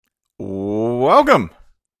Welcome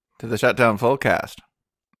to the Shutdown Fullcast.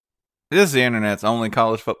 This is the internet's only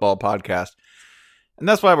college football podcast, and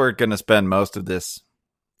that's why we're going to spend most of this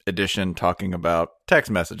edition talking about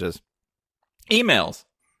text messages, emails,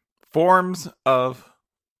 forms of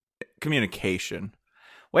communication,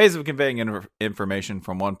 ways of conveying information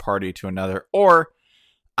from one party to another, or,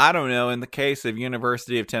 I don't know, in the case of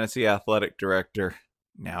University of Tennessee athletic director,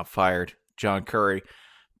 now fired, John Currie,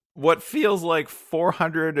 what feels like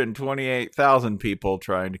 428,000 people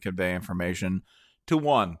trying to convey information to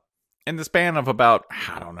one in the span of about,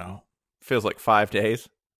 I don't know, feels like 5 days,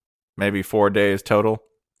 maybe 4 days total.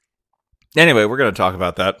 Anyway, we're going to talk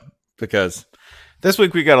about that because this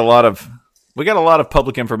week we got a lot of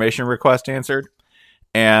public information requests answered,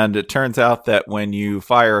 and it turns out that when you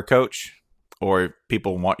fire a coach or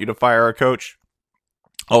people want you to fire a coach,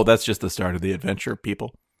 oh, that's just the start of the adventure,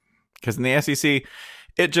 people. Because in the SEC,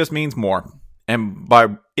 it just means more. And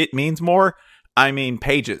by it means more, I mean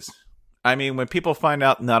pages. I mean, when people find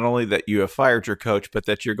out not only that you have fired your coach, but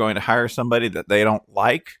that you're going to hire somebody that they don't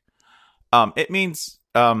like, it means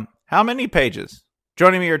how many pages?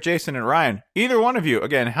 Joining me are Jason and Ryan. Either one of you,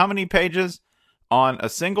 again, how many pages on a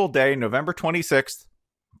single day, November 26th,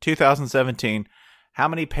 2017, how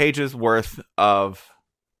many pages worth of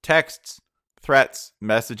texts, threats,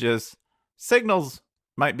 messages, signals,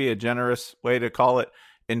 might be a generous way to call it,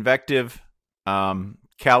 invective,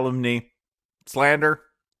 calumny, slander,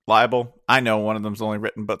 libel. I know one of them's only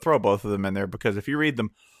written, but throw both of them in there because if you read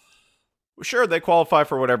them, sure, they qualify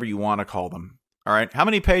for whatever you want to call them. All right. How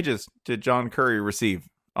many pages did John Currie receive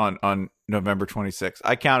on November 26th?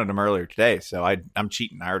 I counted them earlier today, so I'm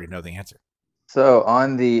cheating. I already know the answer. So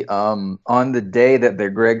on the day that the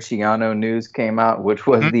Greg Schiano news came out, which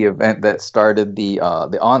was the event that started the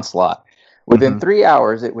onslaught, within 3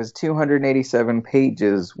 hours, it was 287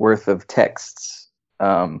 pages worth of texts.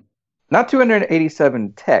 Not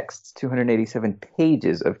 287 texts, 287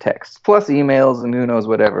 pages of texts, plus emails and who knows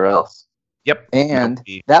whatever else. Yep. And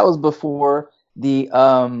that was before the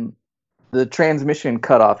transmission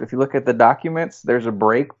cutoff. If you look at the documents, there's a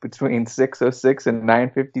break between 6:06 and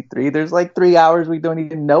 9:53. There's like 3 hours we don't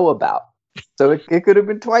even know about. So it could have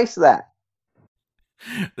been twice that.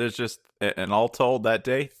 There's just, and all told that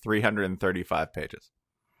day, 335 pages.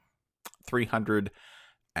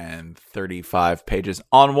 335 pages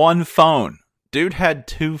on one phone. Dude had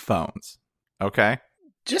two phones. Okay?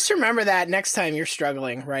 Just remember that next time you're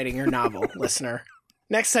struggling writing your novel, listener.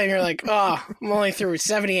 Next time you're like, oh, I'm only through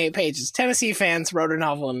 78 pages. Tennessee fans wrote a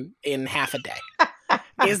novel in half a day.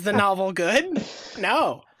 Is the novel good?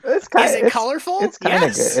 No. Is it colorful? It's kind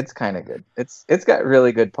of good. It's kind of good. It's got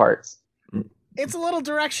really good parts. It's a little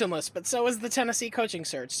directionless, but so is the Tennessee coaching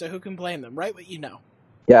search, so who can blame them? Write what you know.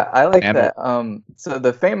 Yeah, I like that. So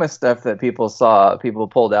the famous stuff that people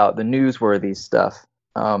pulled out, the newsworthy stuff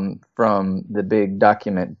from the big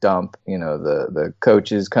document dump, the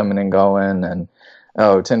coaches coming and going, and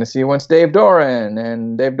Tennessee wants Dave Doran,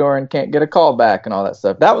 and Dave Doran can't get a call back and all that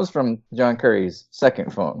stuff. That was from John Currie's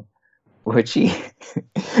second phone, which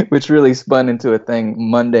really spun into a thing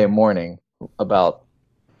Monday morning about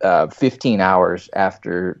 15 hours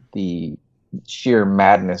after the sheer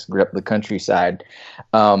madness gripped the countryside.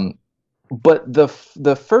 But the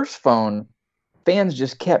first phone, fans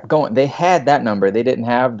just kept going. They had that number. They didn't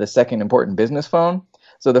have the second important business phone.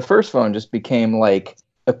 So the first phone just became like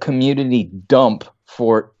a community dump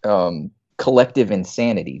for collective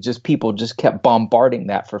insanity. Just people just kept bombarding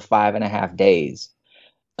that for 5.5 days.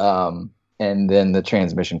 And then the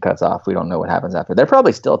transmission cuts off. We don't know what happens after. They're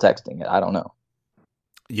probably still texting it. I don't know.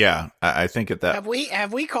 Yeah, I think at that. Have we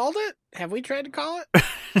called it? Have we tried to call it?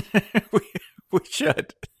 we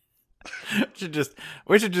should.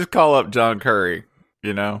 We should just call up John Currie,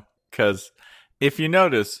 because if you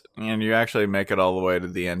notice, and you actually make it all the way to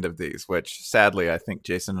the end of these, which sadly I think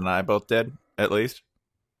Jason and I both did, at least.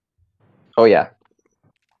 Oh yeah.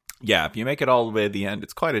 Yeah, if you make it all the way to the end,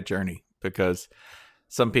 it's quite a journey because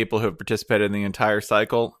some people who have participated in the entire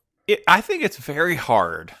cycle, I think it's very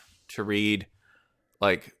hard to read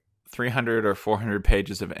like 300 or 400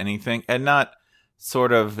 pages of anything and not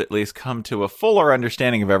sort of at least come to a fuller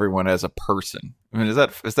understanding of everyone as a person. I mean, is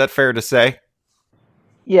that fair to say?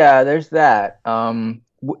 Yeah, there's that.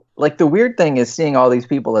 Like the weird thing is seeing all these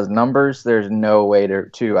people as numbers. There's no way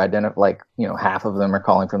to identify, like, half of them are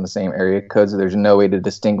calling from the same area code. So there's no way to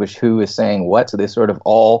distinguish who is saying what. So they sort of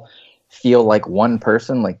all feel like one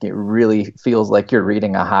person. Like it really feels like you're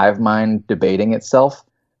reading a hive mind debating itself.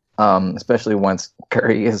 especially once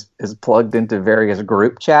Curry is plugged into various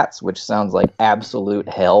group chats, which sounds like absolute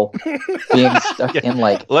hell. Being stuck in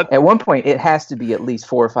at one point, it has to be at least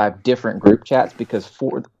 4 or 5 different group chats, because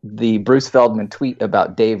for the Bruce Feldman tweet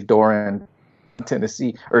about Dave Doran,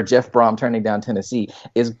 Tennessee, or Jeff Brom turning down Tennessee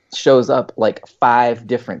shows up like 5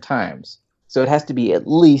 different times. So it has to be at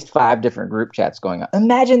least 5 different group chats going on.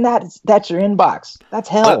 Imagine that's your inbox. That's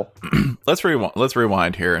hell. Let's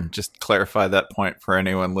rewind here and just clarify that point for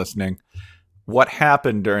anyone listening. What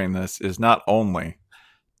happened during this is not only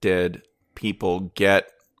did people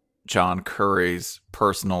get John Curry's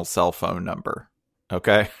personal cell phone number,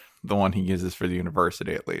 okay? The one he uses for the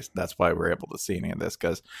university, at least. That's why we're able to see any of this,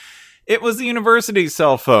 because it was the university's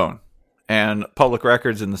cell phone. And public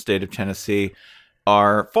records in the state of Tennessee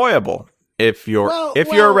are FOIable. If you're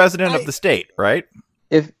a resident of the state, right?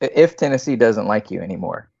 If Tennessee doesn't like you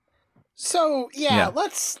anymore. So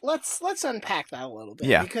let's unpack that a little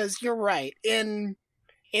bit, because you're right. In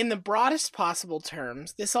the broadest possible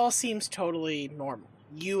terms, this all seems totally normal.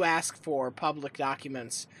 You ask for public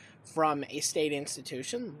documents from a state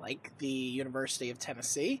institution like the University of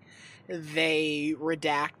Tennessee. They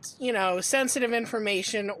redact, sensitive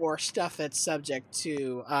information or stuff that's subject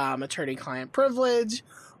to attorney-client privilege,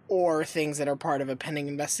 or things that are part of a pending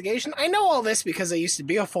investigation. I know all this because I used to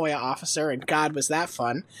be a FOIA officer, and God, was that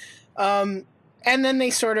fun. And then they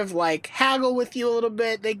sort of haggle with you a little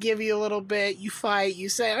bit. They give you a little bit. You fight. You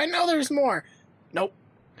say, I know there's more. Nope.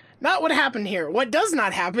 Not what happened here. What does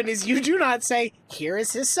not happen is you do not say, here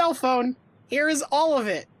is his cell phone. Here is all of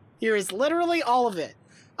it. Here is literally all of it.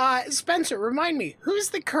 Spencer, remind me, who's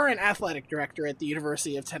the current athletic director at the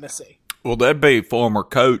University of Tennessee? Well, that'd be former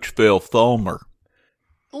coach Phil Fulmer.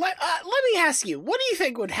 Let me ask you, what do you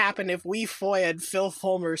think would happen if we FOIA'd Phil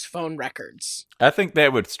Fulmer's phone records? I think they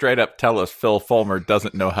would straight up tell us Phil Fulmer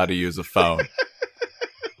doesn't know how to use a phone.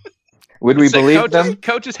 Would we believe them?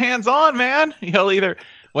 Coach is hands-on, man. He'll either,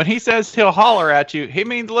 when he says he'll holler at you, he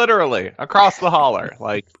means literally across the holler.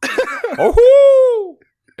 Oh,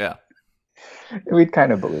 yeah. We'd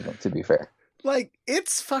kind of believe him, to be fair.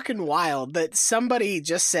 It's fucking wild that somebody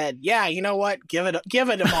just said, yeah, you know what? Give it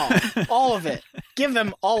them all. All of it. Give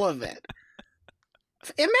them all of it.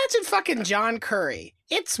 Imagine fucking John Curry.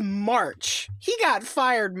 It's March. He got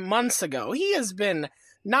fired months ago. He has been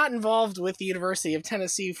not involved with the University of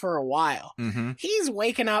Tennessee for a while. Mm-hmm. He's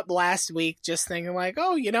waking up last week just thinking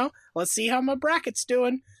let's see how my bracket's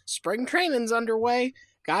doing. Spring training's underway.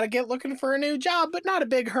 Gotta get looking for a new job, but not a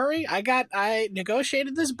big hurry. I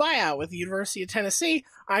negotiated this buyout with the University of Tennessee.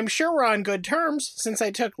 I'm sure we're on good terms since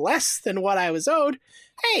I took less than what I was owed.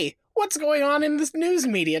 Hey, what's going on in this news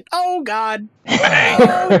media? Oh, God.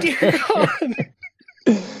 Oh, dear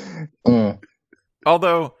God.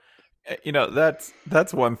 Although,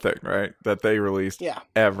 that's one thing, right? That they released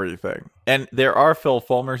everything. And there are Phil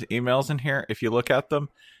Fulmer's emails in here. If you look at them,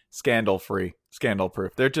 scandal-free,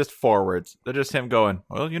 scandal-proof. They're just forwards. They're just him going,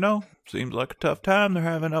 well, seems like a tough time they're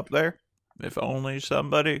having up there. If only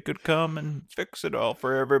somebody could come and fix it all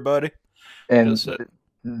for everybody. And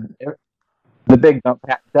the big dump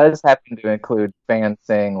does happen to include fans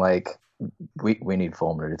saying, we need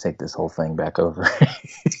Fulmer to take this whole thing back over.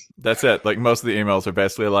 That's it. Most of the emails are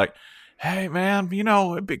basically like, hey, man,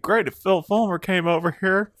 it'd be great if Phil Fulmer came over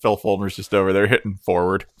here. Phil Fulmer's just over there hitting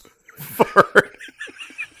forward.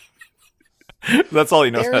 That's all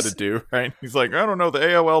he knows how to do, right? He's like, I don't know, the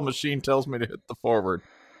AOL machine tells me to hit the forward.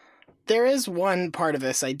 There is one part of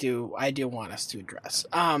this I do want us to address.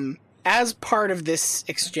 As part of this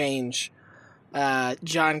exchange,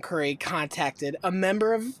 John Curry contacted a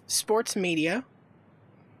member of sports media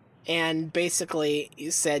and basically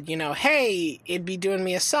said, hey, it'd be doing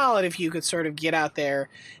me a solid if you could sort of get out there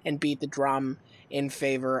and beat the drum in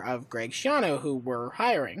favor of Greg Schiano, who we're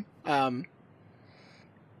hiring.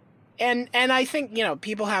 And I think,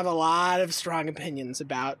 people have a lot of strong opinions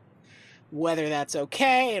about whether that's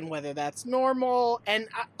okay and whether that's normal. And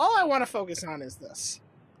all I want to focus on is this.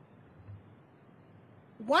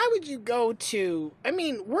 Why would you go to...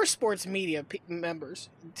 we're sports media members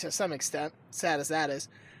to some extent, sad as that is.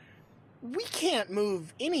 We can't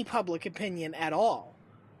move any public opinion at all.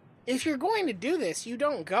 If you're going to do this, you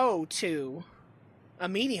don't go to a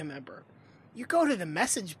media member. You go to the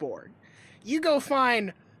message board. You go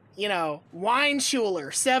find...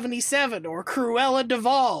 Weinschuler 77 or Cruella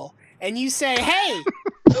Duvall, and you say, "Hey,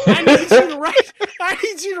 I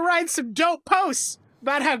need you to write some dope posts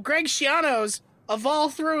about how Greg Schiano's a Vol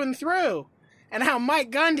through and through, and how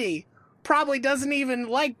Mike Gundy probably doesn't even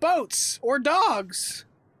like boats or dogs."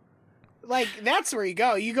 That's where you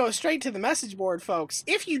go. You go straight to the message board, folks.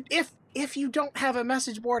 If you don't have a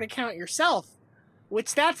message board account yourself,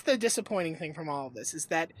 Which that's the disappointing thing from all of this, is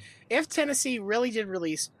that if Tennessee really did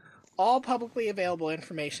release all publicly available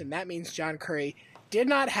information, that means John Curry did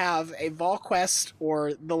not have a VolQuest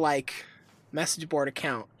or the like message board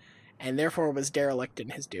account, and therefore was derelict in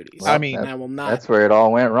his duties. I mean, I will not. That's where it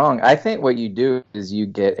all went wrong. I think what you do is you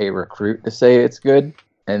get a recruit to say it's good,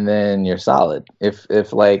 and then you're solid. If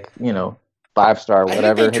like, 5-star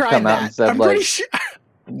whatever had come out and said I'm like,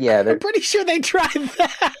 I'm pretty sure they tried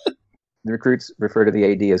that. The recruits refer to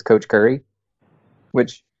the AD as Coach Curry,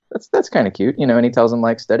 which that's kind of cute, and he tells them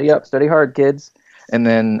like, study up, study hard, kids. And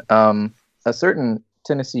then a certain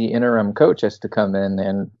Tennessee interim coach has to come in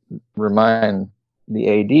and remind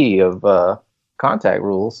the AD of contact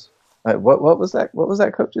rules. What was that? What was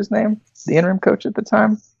that coach's name? The interim coach at the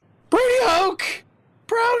time? Brady Hoke,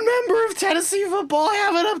 proud member of Tennessee football. I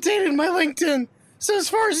haven't updated my LinkedIn, so as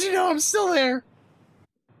far as you know, I'm still there.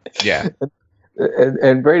 Yeah.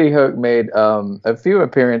 And Brady Hoke made a few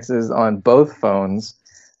appearances on both phones,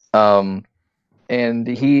 and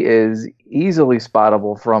he is easily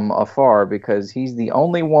spottable from afar because he's the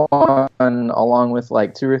only one, along with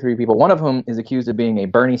like 2 or 3 people, one of whom is accused of being a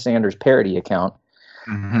Bernie Sanders parody account,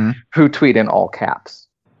 who tweet in all caps.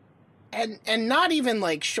 And not even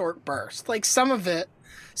like short bursts. Like some of it,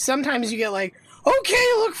 sometimes you get like, okay,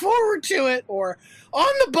 look forward to it, or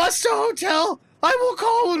on the bus to hotel, I will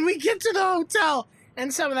call when we get to the hotel.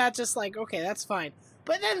 And some of that just like, okay, that's fine.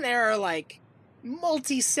 But then there are like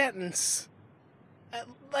multi-sentence,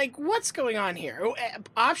 like what's going on here?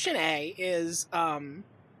 Option A is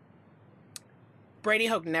Brady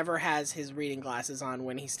Hoke never has his reading glasses on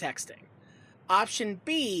when he's texting. Option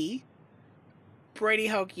B, Brady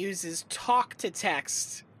Hoke uses talk to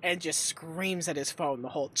text and just screams at his phone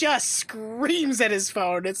just screams at his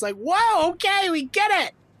phone. It's like, whoa, okay, we get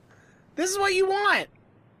it. This is what you want.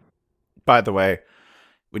 By the way,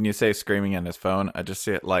 when you say screaming on his phone, I just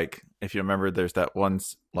see it like, if you remember, there's that one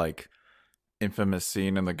like infamous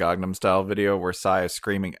scene in the Gangnam Style video where Psy is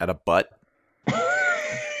screaming at a butt.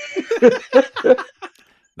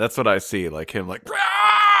 That's what I see, like him like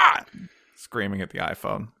screaming at the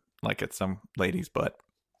iPhone like it's some lady's butt.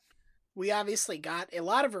 We obviously got a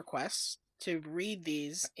lot of requests to read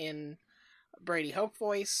these in Brady Hoke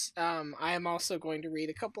voice. I am also going to read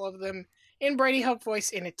a couple of them in Brady Hoke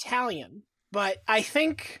voice in Italian. But I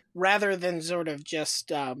think rather than sort of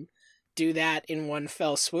just do that in one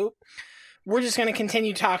fell swoop, we're just going to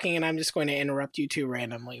continue talking, and I'm just going to interrupt you two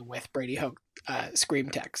randomly with Brady Hoke scream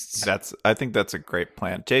texts. I think that's a great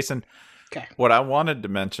plan. Jason, okay. What I wanted to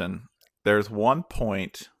mention, there's one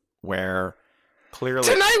point where clearly...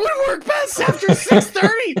 Tonight would work best after 6:30,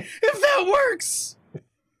 if that works!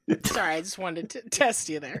 Sorry, I just wanted to test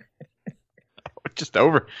you there. Just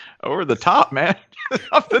over the top, man.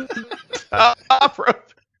 Off the top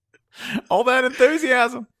rope. All that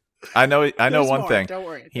enthusiasm. I know There's one more. thing. Don't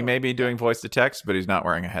worry. He may be doing voice to text, but he's not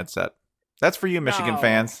wearing a headset. That's for you, Michigan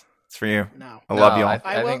fans. It's for you. No. I love you all.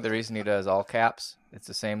 I think the reason he does all caps, it's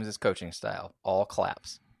the same as his coaching style. All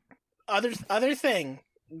claps. Other thing,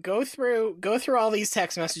 go through all these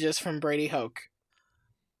text messages from Brady Hoke.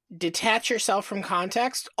 Detach yourself from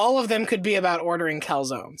context. All of them could be about ordering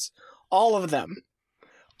calzones. All of them.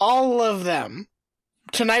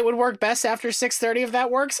 Tonight would work best after 6:30 if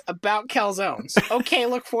that works. About calzones. Okay,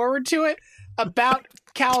 look forward to it. About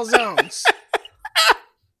calzones.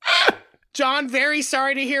 John, very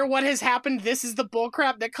sorry to hear what has happened. This is the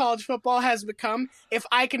bullcrap that college football has become. If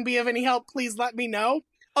I can be of any help, please let me know.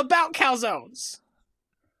 About calzones.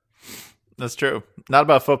 That's true. Not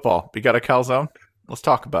about football. You got a calzone? Let's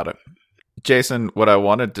talk about it. Jason, what I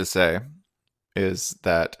wanted to say is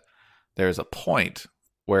that there's a point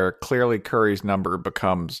where clearly Curry's number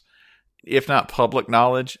becomes, if not public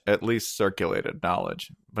knowledge, at least circulated knowledge.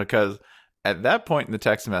 Because at that point in the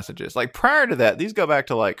text messages, like prior to that, these go back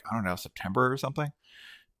to like, I don't know, September or something.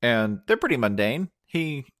 And they're pretty mundane.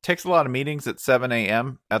 He takes a lot of meetings at 7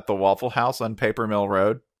 a.m. at the Waffle House on Paper Mill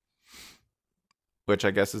Road, which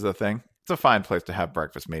I guess is a thing. It's a fine place to have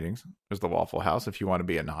breakfast meetings. There's the Waffle House if you want to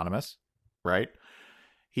be anonymous, right?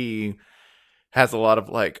 He has a lot of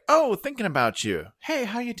like, oh, thinking about you. Hey,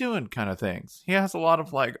 how you doing? Kind of things. He has a lot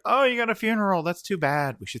of like, oh, you got a funeral. That's too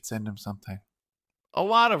bad. We should send him something. A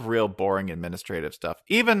lot of real boring administrative stuff.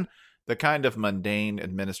 Even the kind of mundane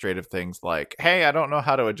administrative things like, hey, I don't know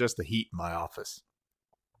how to adjust the heat in my office.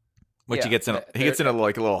 Which he gets in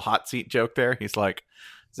like a little hot seat joke there. He's like,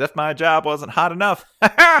 as if my job wasn't hot enough.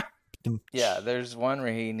 Yeah, there's one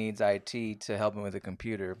where he needs IT to help him with a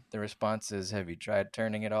computer. The response is, have you tried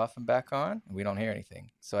turning it off and back on? We don't hear anything.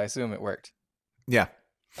 So I assume it worked. Yeah.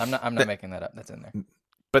 I'm not making that up. That's in there.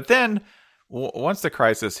 But then once the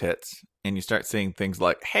crisis hits and you start seeing things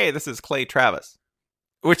like, hey, this is Clay Travis,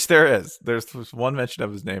 which there is. There's one mention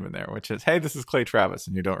of his name in there, which is, hey, this is Clay Travis,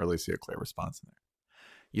 and you don't really see a clear response in there.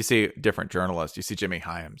 You see different journalists. You see Jimmy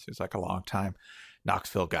Hyams, who's like a long time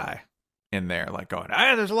Knoxville guy in there, like going,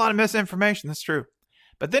 there's a lot of misinformation. That's true.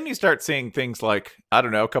 But then you start seeing things like, I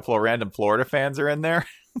don't know, a couple of random Florida fans are in there,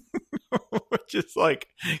 which is like,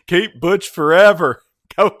 keep Butch forever.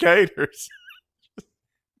 Go Gators.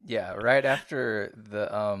 Yeah, right after the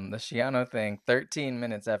Schiano thing, 13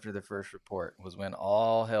 minutes after the first report was when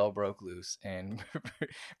all hell broke loose. And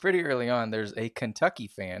pretty early on, there's a Kentucky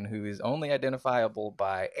fan who is only identifiable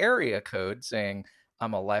by area code saying,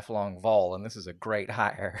 I'm a lifelong Vol, and this is a great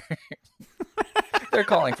hire. They're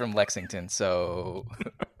calling from Lexington, so...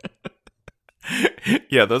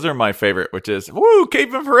 Yeah, those are my favorite, which is, woo,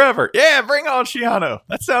 keep him forever. Yeah, bring on Schiano.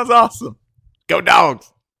 That sounds awesome. Go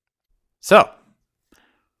Dogs. So...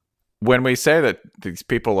 when we say that these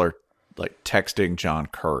people are like texting John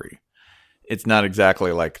Curry, it's not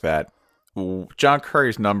exactly like that. John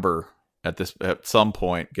Curry's number at some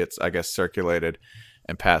point gets, I guess, circulated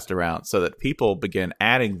and passed around so that people begin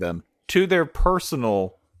adding them to their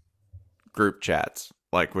personal group chats,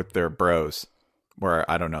 like with their bros, where,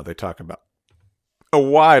 I don't know, they talk about a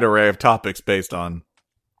wide array of topics based on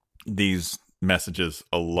these messages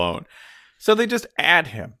alone. So they just add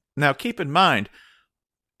him. Now, keep in mind,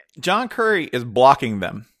 John Curry is blocking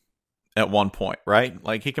them at one point, right?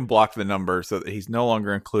 Like, he can block the number so that he's no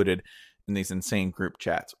longer included in these insane group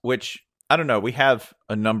chats, which, I don't know, we have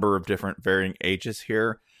a number of different varying ages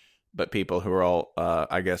here, but people who are all,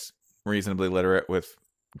 I guess, reasonably literate with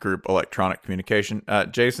group electronic communication.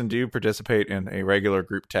 Jason, do you participate in a regular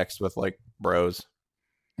group text with, like, bros?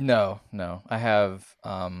 No. I have,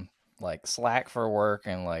 like, Slack for work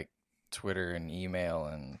and, like, Twitter and email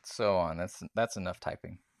and so on. That's enough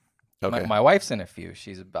typing. Okay. My wife's in a few.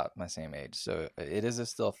 She's about my same age, so it is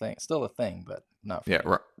still a thing, but not for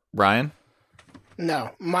me. Ryan? No,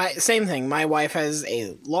 my same thing. My wife has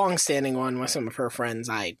a long-standing one with some of her friends.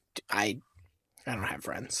 I don't have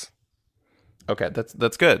friends. Okay,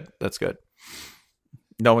 that's good. That's good.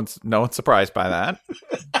 No one's surprised by that.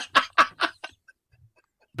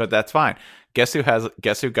 But that's fine. Guess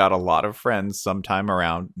who got a lot of friends sometime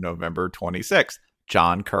around November 26th?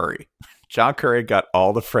 John Curry. John Curry got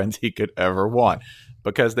all the friends he could ever want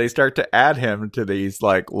because they start to add him to these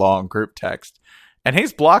like long group texts, and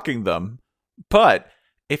he's blocking them. But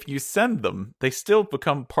if you send them, they still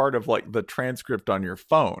become part of like the transcript on your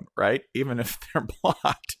phone, right? Even if they're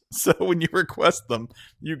blocked. So when you request them,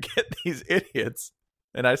 you get these idiots,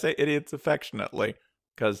 and I say idiots affectionately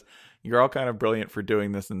because you're all kind of brilliant for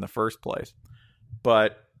doing this in the first place.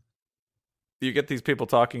 But you get these people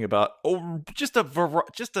talking about, just a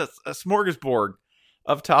smorgasbord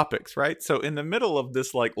of topics, right? So in the middle of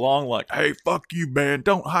this like long, like, hey, fuck you, man,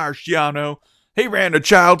 don't hire Schiano. He ran a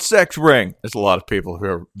child sex ring. There's a lot of people who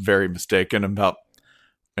are very mistaken about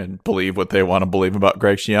and believe what they want to believe about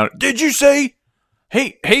Greg Schiano. Did you see?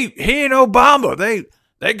 He and Obama,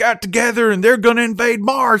 they got together and they're going to invade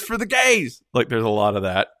Mars for the gays. Like, there's a lot of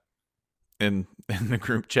that in the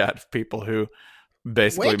group chat of people who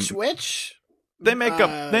basically Which they make up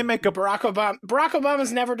Barack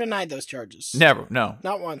Obama's never denied those charges. Never, no,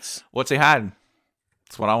 not once. What's he hiding?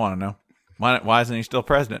 That's what I want to know. Why isn't he still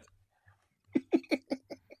president?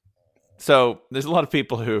 So there's a lot of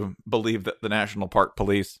people who believe that the National Park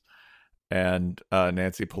Police and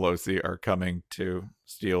Nancy Pelosi are coming to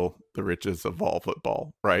steal the riches of all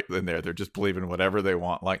football, right? In there, they're just believing whatever they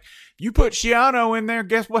want. Like, you put Schiano in there,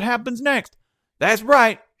 guess what happens next? That's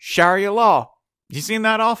right, Sharia law. You seen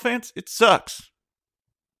that offense? It sucks.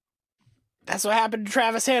 That's what happened to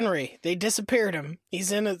Travis Henry. They disappeared him.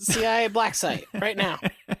 He's in a CIA black site right now.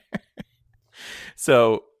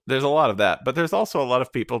 So there's a lot of that, but there's also a lot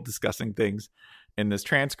of people discussing things in this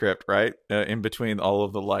transcript, right? In between all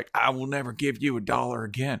of the like, I will never give you $1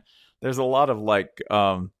 again. There's a lot of like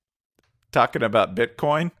talking about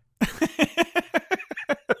Bitcoin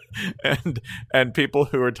and people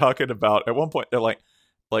who are talking about, at one point they're like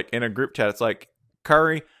in a group chat, it's like,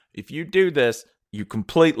 Curry, if you do this, you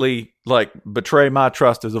completely like betray my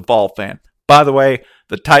trust as a Vol fan. By the way,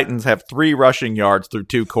 the Titans have 3 rushing yards through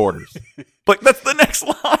 2 quarters. Like, that's the next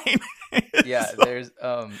line. Yeah, there's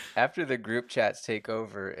after the group chats take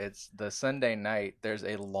over, it's the Sunday night. There's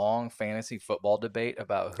a long fantasy football debate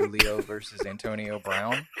about Julio versus Antonio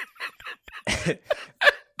Brown.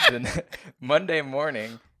 Then Monday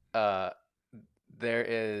morning, there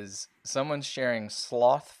is someone sharing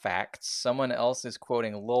sloth facts. Someone else is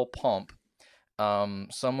quoting Lil Pump.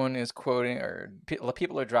 Someone is quoting, or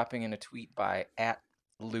people are dropping in a tweet by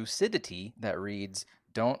 @Lucidity that reads,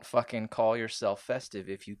 don't fucking call yourself festive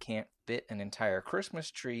if you can't fit an entire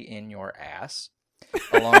Christmas tree in your ass.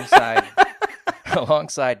 Alongside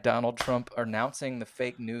Donald Trump announcing the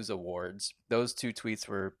fake news awards. Those two tweets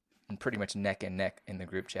were pretty much neck and neck in the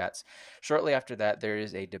group chats. Shortly after that, there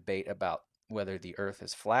is a debate about whether the earth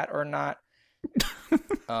is flat or not.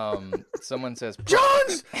 Someone says,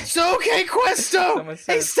 Jones, so que questo,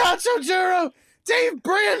 e stato duro, Dave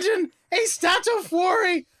Brandon, e stato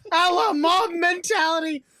fuori, alla mob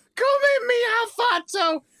mentality, come mi ha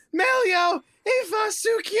fatto, meglio, e fa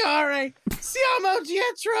succhiare, siamo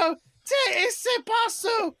dietro, te e se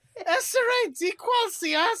posso, essere di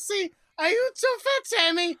qualsiasi, aiuto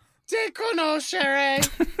fatemi, te conoscere.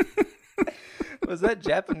 Was that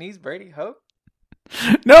Japanese Brady Hoke?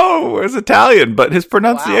 No, it was Italian, but his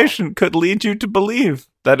pronunciation could lead you to believe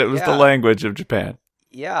that it was the language of Japan.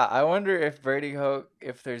 Yeah, I wonder if Brady Hoke,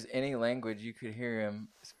 if there's any language you could hear him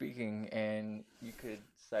speaking and you could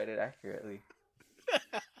cite it accurately.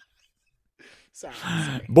 Sorry.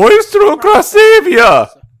 Boistro Krasivia!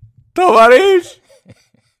 Tovarish!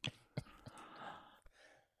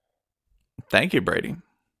 Thank you, Brady.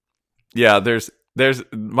 Yeah, there's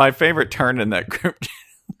my favorite turn in that group.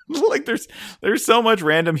 Like there's so much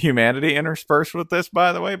random humanity interspersed with this,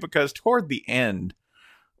 by the way, because toward the end,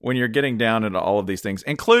 when you're getting down into all of these things,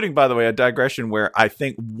 including, by the way, a digression where I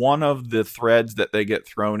think one of the threads that they get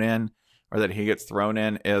thrown in, or that he gets thrown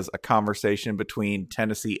in, is a conversation between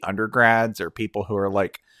Tennessee undergrads or people who are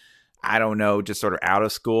like, I don't know, just sort of out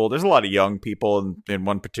of school. There's a lot of young people in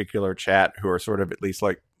one particular chat who are sort of at least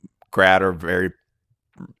like grad or very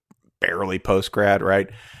barely post-grad, right?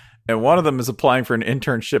 And one of them is applying for an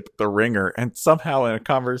internship at The Ringer, and somehow in a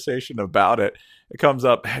conversation about it, it comes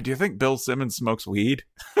up, hey, do you think Bill Simmons smokes weed?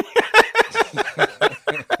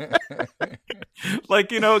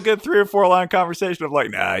 Like, a good 3 or 4 line conversation of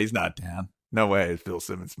like, nah, he's not down. No way does Bill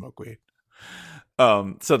Simmons smoke weed.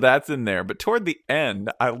 So that's in there. But toward the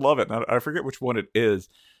end, I love it. I forget which one it is.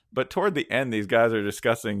 But toward the end, these guys are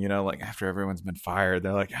discussing, like after everyone's been fired,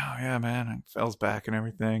 they're like, oh yeah, man, I fell's back and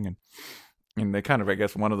everything. And they kind of, I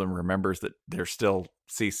guess one of them remembers that they're still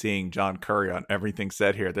CCing John Curry on everything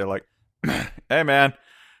said here. They're like, hey man,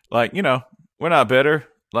 like, we're not bitter.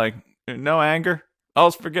 Like, no anger.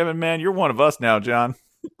 All's forgiven, man. You're one of us now, John.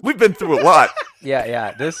 We've been through a lot.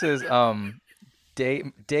 Yeah. This is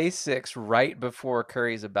day 6, right before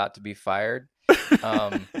Curry's about to be fired.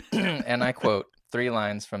 And I quote 3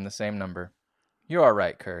 lines from the same number. You're all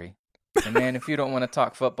right, Curry. And man, if you don't want to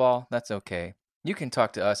talk football, that's okay. You can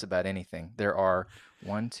talk to us about anything. There are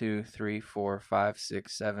 1, 2, 3, 4, 5,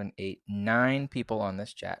 6, 7, 8, 9 people on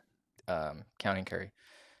this chat, counting Curry.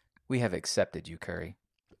 We have accepted you, Curry.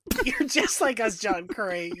 You're just like us, John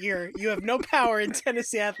Curry. You have no power in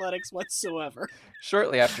Tennessee athletics whatsoever.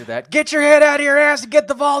 Shortly after that, get your head out of your ass and get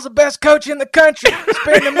the Vols the best coach in the country.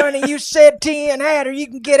 Spend the money you said TN had, or you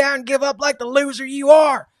can get out and give up like the loser you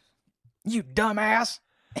are. You dumbass.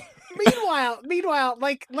 Meanwhile,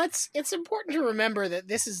 like it's important to remember that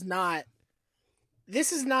this is not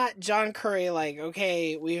John Curry like,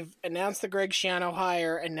 okay, we've announced the Greg Schiano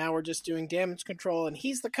hire and now we're just doing damage control and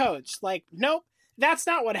he's the coach. Like, nope, that's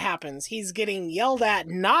not what happens. He's getting yelled at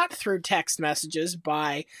not through text messages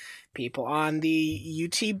by people on the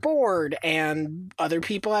UT board and other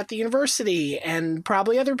people at the university and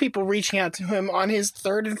probably other people reaching out to him on his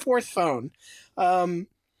 3rd and 4th phone.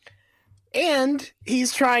 And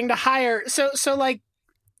he's trying to hire. So like,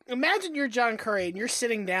 imagine you're John Curry and you're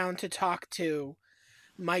sitting down to talk to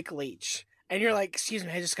Mike Leach, and you're like, "Excuse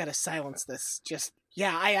me, I just gotta silence this." I'm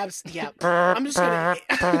just gonna.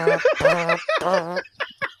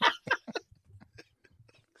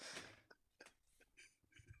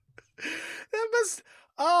 That must.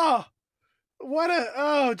 Oh,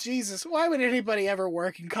 Jesus! Why would anybody ever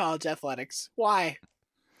work in college athletics? Why?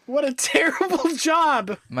 What a terrible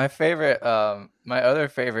job. My other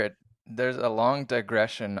favorite, there's a long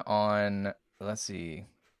digression on, let's see,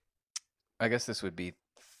 I guess this would be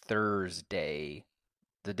Thursday.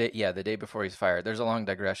 The day before he's fired. There's a long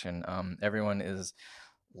digression. Everyone is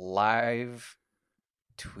live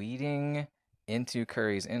tweeting into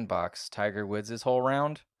Curry's inbox Tiger Woods' whole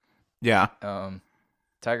round. Yeah.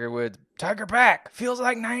 Tiger Woods, Tiger back, feels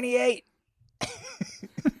like 98.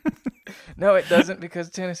 No, it doesn't, because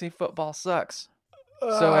Tennessee football sucks.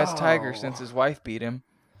 So has Tiger since his wife beat him.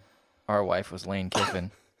 Our wife was Lane Kiffin.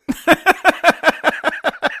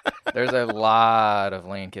 There's a lot of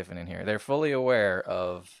Lane Kiffin in here. They're fully aware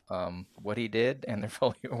of what he did, and they're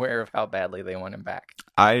fully aware of how badly they want him back.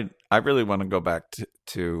 I really want to go back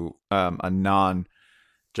to a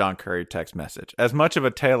non-John Curry text message. As much of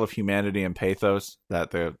a tale of humanity and pathos that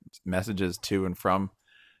the messages to and from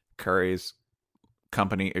Curry's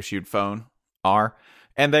company issued phone are,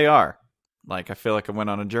 and they are. Like, I feel like I went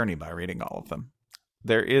on a journey by reading all of them.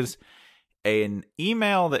 There is an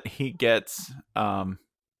email that he gets from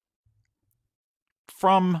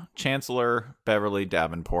Chancellor Beverly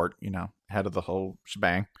Davenport, head of the whole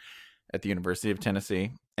shebang at the University of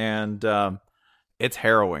Tennessee. And it's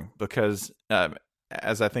harrowing because,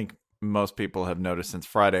 as I think most people have noticed since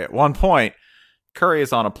Friday, at one point, Curry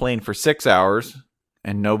is on a plane for 6 hours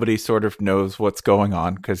and nobody sort of knows what's going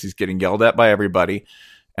on because he's getting yelled at by everybody.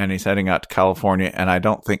 And he's heading out to California, and I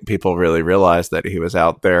don't think people really realized that he was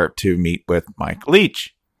out there to meet with Mike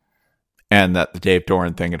Leach and that the Dave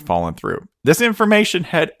Doran thing had fallen through. This information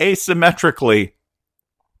had asymmetrically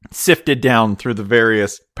sifted down through the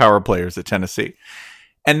various power players at Tennessee,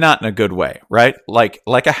 and not in a good way, right? Like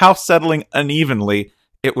a house settling unevenly,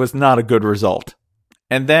 it was not a good result.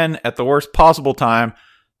 And then at the worst possible time,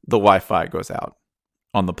 the Wi-Fi goes out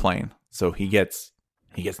on the plane, so he gets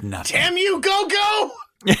nothing. Damn you, go!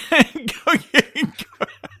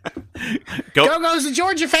 Go-Go's a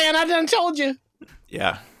Georgia fan. I done told you.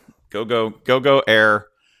 Yeah. Go Air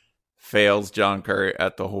fails John Curry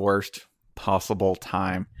at the worst possible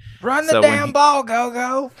time. Run the damn ball,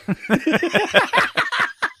 Go-Go.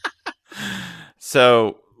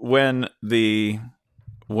 So when he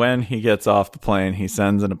gets off the plane, he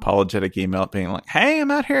sends an apologetic email being like, "Hey,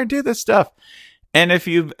 I'm out here to do this stuff." And if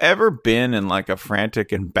you've ever been in like a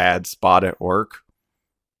frantic and bad spot at work,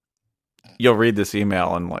 you'll read this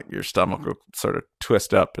email and like your stomach will sort of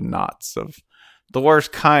twist up in knots of the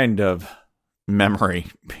worst kind of memory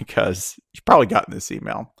because you've probably gotten this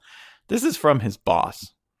email. This is from his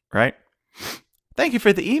boss, right? "Thank you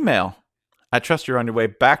for the email. I trust you're on your way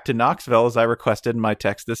back to Knoxville as I requested in my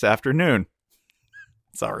text this afternoon."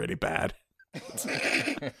 It's already bad.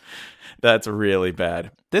 That's really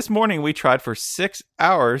bad. "This morning we tried for 6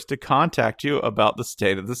 hours to contact you about the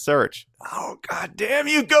state of the search." Oh, God damn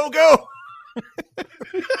you, Go-Go!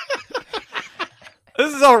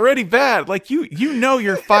 This is already bad. Like, you know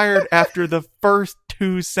you're fired after the first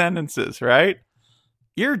 2 sentences, right?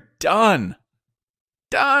 You're done.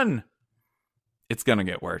 Done. It's gonna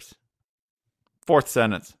get worse. 4th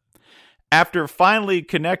sentence. "After finally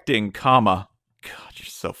connecting, comma." God, you're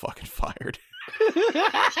so fucking fired.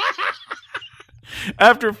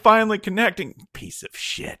 "After finally connecting," piece of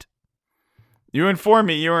shit. "You informed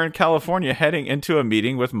me you were in California heading into a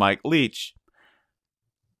meeting with Mike Leach.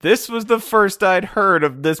 This was the first I'd heard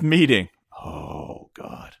of this meeting." Oh,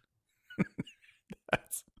 God.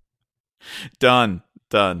 That's done.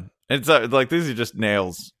 It's like these are just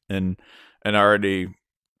nails in an already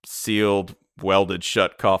sealed, welded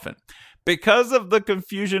shut coffin. "Because of the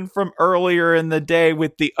confusion from earlier in the day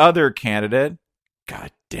with the other candidate."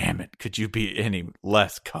 God damn it. Could you be any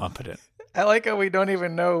less competent? I like how we don't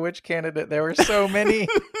even know which candidate. There were so many.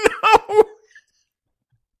 No.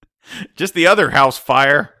 Just the other house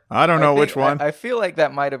fire. I don't know which one. I feel like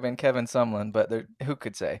that might have been Kevin Sumlin, but who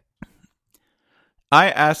could say? I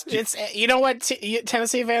asked you. It's, you know what,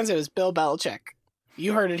 Tennessee fans? It was Bill Belichick.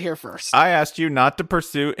 You heard it here first. I asked you not to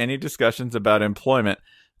pursue any discussions about employment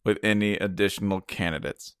with any additional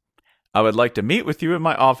candidates. I would like to meet with you in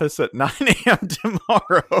my office at 9 a.m.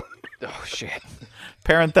 tomorrow. Oh, shit.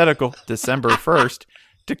 Parenthetical, December 1st,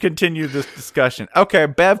 to continue this discussion. Okay,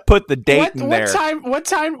 Bev put the date in there. What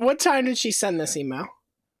time did she send this email?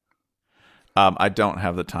 I don't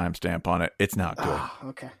have the timestamp on it. It's not good.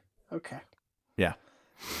 Oh, okay. Yeah.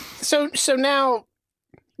 So now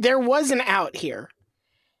there was an out here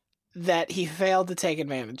that he failed to take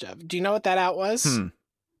advantage of. Do you know what that out was?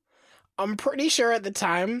 I'm pretty sure at the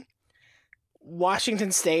time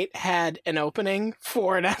Washington State had an opening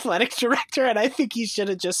for an athletic director, and I think he should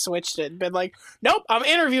have just switched it and been like, "Nope, I'm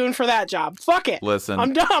interviewing for that job. Fuck it. Listen.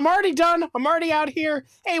 I'm done. I'm already done. I'm already out here.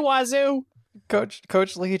 Hey, Wazoo."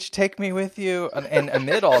 Coach Leach, take me with you. And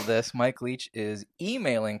amid all this, Mike Leach is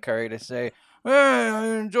emailing Curry to say, "Hey, I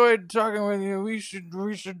enjoyed talking with you. We should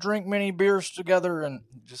drink many beers together," and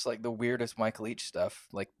just like the weirdest Mike Leach stuff.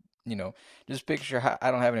 Like, just picture.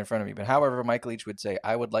 I don't have it in front of me, but however Mike Leach would say,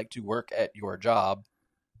 "I would like to work at your job."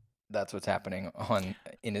 That's what's happening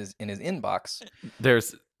in his inbox.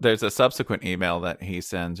 There's a subsequent email that he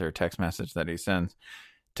sends, or text message that he sends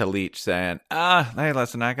to Leach saying, "Hey,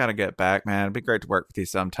 listen, I gotta get back, man. It'd be great to work with you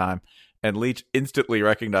sometime." And Leach instantly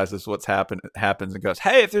recognizes what's happens and goes,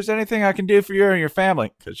 "Hey, if there's anything I can do for you and your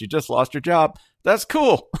family, because you just lost your job, that's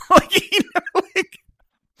cool."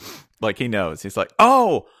 Like he knows. He's like,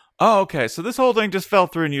 oh, okay. So this whole thing just fell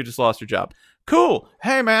through and you just lost your job. Cool.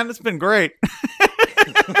 Hey, man, it's been great.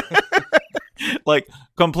 Like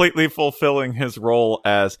completely fulfilling his role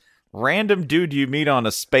as random dude you meet on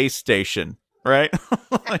a space station, right?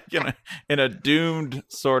 Like in a doomed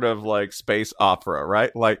sort of like space opera,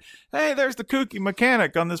 right? Like, hey, there's the kooky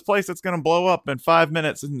mechanic on this place that's gonna blow up in 5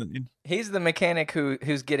 minutes. And He's the mechanic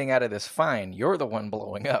who's getting out of this fine. You're the one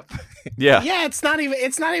blowing up. yeah, Yeah, it's not even.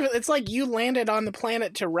 It's like you landed on the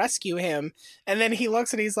planet to rescue him, and then he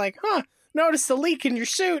looks and he's like, "Huh? Noticed a leak in your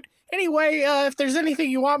suit. Anyway, if there's anything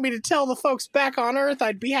you want me to tell the folks back on Earth,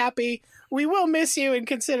 I'd be happy. We will miss you and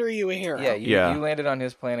consider you a hero." Yeah, you landed on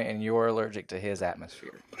his planet and you're allergic to his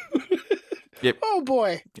atmosphere. Yep. Oh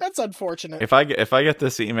boy, that's unfortunate. If I get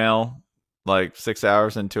this email like 6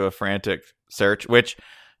 hours into a frantic search, which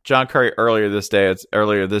John Curry earlier this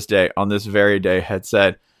day on this very day had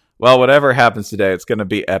said, well, whatever happens today, it's going to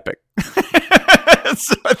be epic.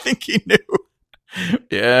 So I think he knew.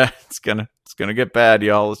 Yeah, it's gonna get bad,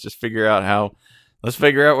 y'all. Let's figure out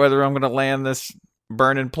whether I'm gonna land this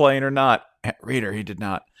burning plane or not. Reader, he did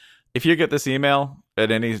not. If you get this email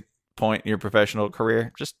at any point in your professional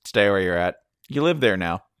career, just stay where you're at. You live there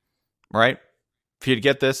now, right? If you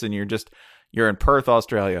get this and you're in Perth,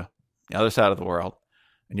 Australia, the other side of the world,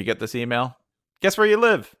 and you get this email, guess where you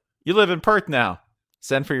live? You live in Perth now.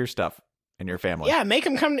 Send for your stuff and your family. Yeah, make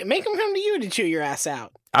him come to you to chew your ass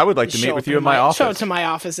out. I would like to meet with you in my office. Show up to my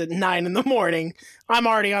office at 9 a.m. I'm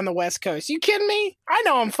already on the West Coast. You kidding me? I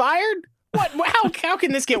know I'm fired. What? How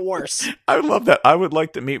can this get worse? I would love that. I would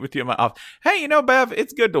like to meet with you in my office. Hey, Bev,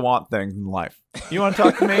 it's good to want things in life. You want to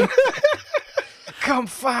talk to me? Come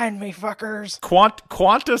find me, fuckers.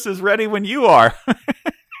 Qantas is ready when you are.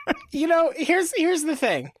 Here's the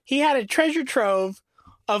thing. He had a treasure trove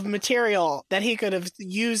of material that he could have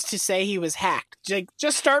used to say he was hacked.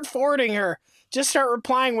 Just start forwarding her. Just start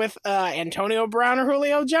replying with Antonio Brown or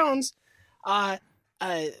Julio Jones. I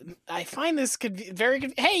find this very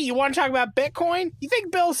good. Hey, you want to talk about Bitcoin? You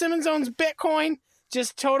think Bill Simmons owns Bitcoin?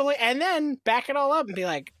 Just totally, and then back it all up and be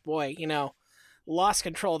like, boy, lost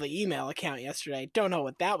control of the email account yesterday. Don't know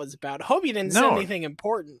what that was about. Hope you didn't send anything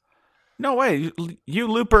important. No way. You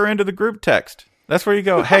loop her into the group text. That's where you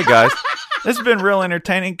go, hey guys, this has been real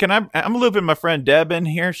entertaining. I'm looping my friend Deb in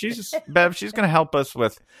here. Bev, she's going to help us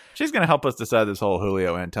decide this whole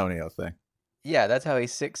Julio Antonio thing. Yeah, that's how he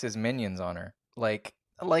sicks his minions on her. Like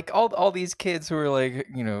all these kids who are like,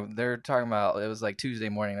 they're talking about, it was like Tuesday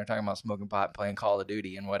morning, they're talking about smoking pot, playing Call of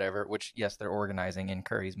Duty and whatever, which, yes, they're organizing in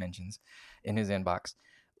Curry's mentions in his inbox.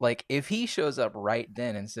 Like, if he shows up right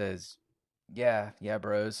then and says, yeah,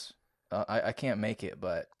 bros, I can't make it,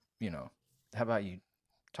 but, how about you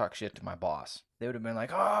talk shit to my boss? They would have been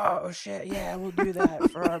like, oh, shit, yeah, we'll do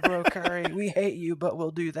that for our bro Curry. We hate you, but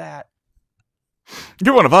we'll do that.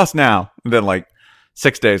 You're one of us now. And then,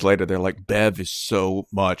 6 days later, they're like, Bev is so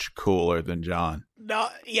much cooler than John. No,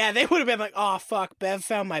 yeah, they would have been like, oh, fuck, Bev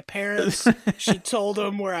found my parents. She told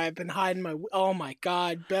them where I've been hiding oh my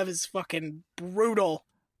God, Bev is fucking brutal.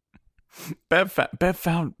 Bev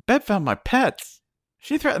found my pets.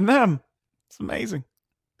 She threatened them. It's amazing.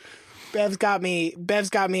 Bev's got me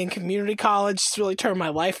in community college. She's really turned my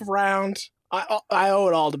life around. I owe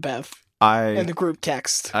it all to Bev. And the group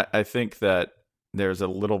text. I think that there's a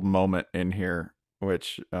little moment in here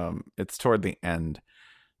which it's toward the end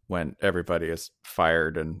when everybody is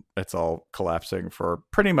fired and it's all collapsing for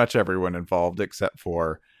pretty much everyone involved except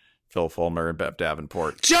for Phil Fulmer and Bev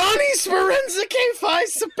Davenport. Johnny Speranza che fai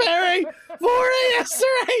sapere vorrei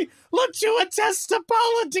essere la tua testa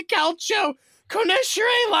palla di calcio conoscere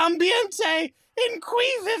l'ambiente in cui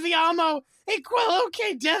viviamo e quello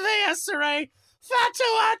che deve essere fatto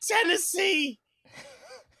a Tennessee.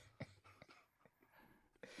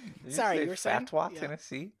 Sorry, you were saying? Fatwa,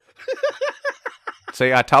 Tennessee?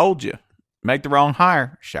 See, I told you. Make the wrong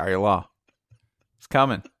hire. Sharia law. It's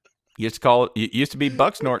coming. You used to call it. It used to be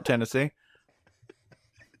Bucksnort, Tennessee.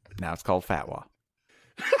 Now it's called Fatwa.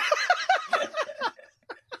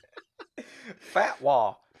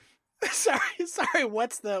 Fatwa. Sorry.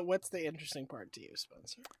 What's the interesting part to you,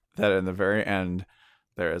 Spencer? That in the very end,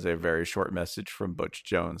 there is a very short message from Butch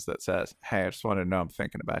Jones that says, "Hey, I just wanted to know I'm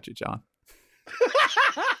thinking about you, John."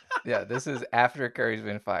 Yeah, this is after Curry's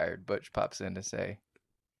been fired. Butch pops in to say,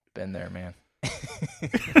 "Been there, man."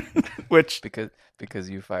 Which because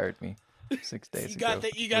you fired me 6 days ago.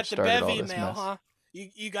 You got the Bev email, huh?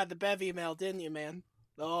 You got the Bev email, didn't you, man?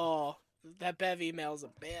 Oh, that Bev email's a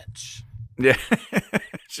bitch. Yeah,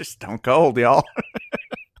 it's just stone cold, y'all.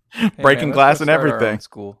 Hey, breaking man, glass and everything.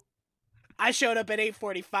 School. I showed up at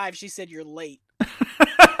 8:45. She said you're late.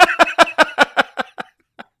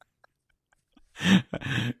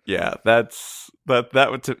 Yeah, that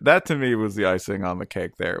to me was the icing on the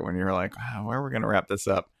cake there when you were like, wow, where are we going to wrap this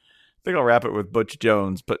up? think I'll wrap it with Butch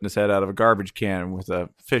Jones putting his head out of a garbage can with a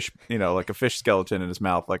fish, like a fish skeleton in his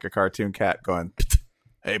mouth, like a cartoon cat going,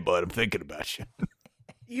 "Hey, bud, I'm thinking about you."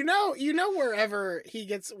 Wherever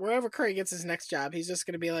Curry gets his next job, he's just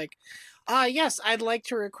going to be like, yes, I'd like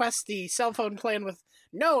to request the cell phone plan with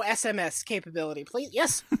no SMS capability, please.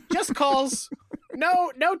 Yes, just calls.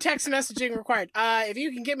 No text messaging required. If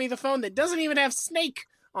you can get me the phone that doesn't even have Snake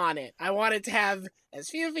on it. I want it to have as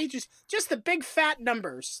few features, just the big fat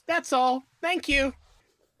numbers. That's all. Thank you.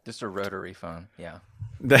 Just a rotary phone, yeah.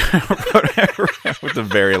 With a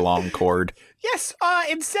very long cord. Yes,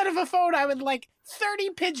 instead of a phone, I would like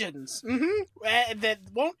 30 pigeons. That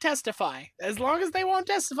won't testify. As long as they won't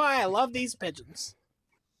testify, I love these pigeons.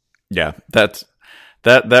 Yeah,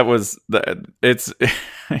 it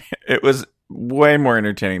was way more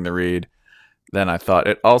entertaining to read than I thought.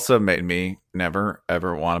 It also made me never,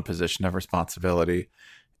 ever want a position of responsibility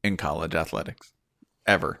in college athletics.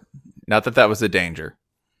 Ever. Not that was a danger.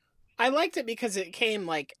 I liked it because it came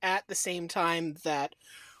like at the same time that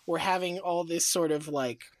we're having all this sort of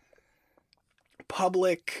like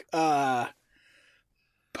public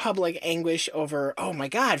anguish over, oh my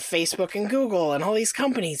God, Facebook and Google and all these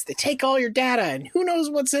companies, they take all your data and who knows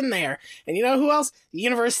what's in there. And you know who else? The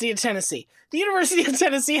University of Tennessee. The University of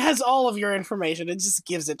Tennessee has all of your information. It just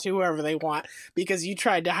gives it to whoever they want because you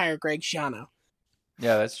tried to hire Greg Schiano.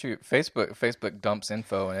 Yeah, that's true. Facebook dumps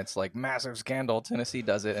info and it's like massive scandal. Tennessee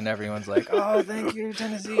does it and everyone's like, oh, thank you,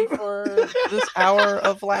 Tennessee, for this hour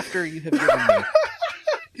of laughter you have given me.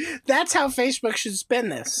 That's how Facebook should spin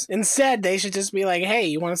this. Instead, they should just be like, hey,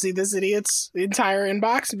 you want to see this idiot's entire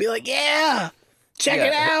inbox? And be like, yeah, check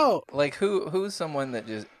it out. Like, who's someone that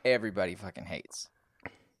just everybody fucking hates?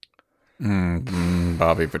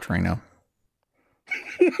 Bobby Petrino.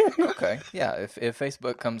 Okay, yeah. If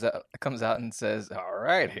Facebook comes out and says, all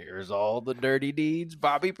right, here's all the dirty deeds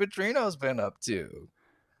Bobby Petrino's been up to.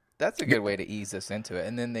 That's a good way to ease us into it.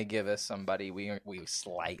 And then they give us somebody we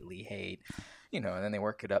slightly hate. And then they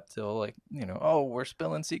work it up till like, oh, we're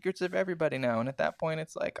spilling secrets of everybody now. And at that point,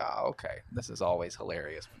 it's like, oh, okay, this is always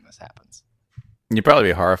hilarious when this happens. You'd probably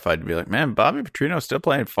be horrified to be like, man, Bobby Petrino's still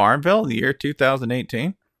playing Farmville in the year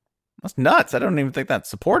 2018? That's nuts. I don't even think that's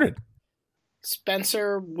supported.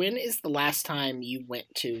 Spencer, when is the last time you went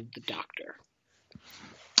to the doctor?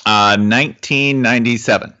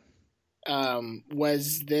 1997.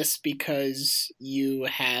 Was this because you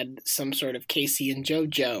had some sort of Casey and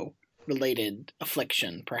JoJo related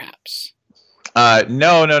affliction, perhaps?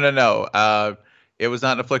 No. It was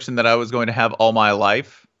not an affliction that I was going to have all my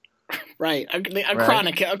life. Right. A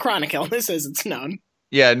chronic illness, as it's known.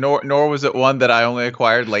 Yeah, nor was it one that I only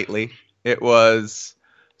acquired lately. It was,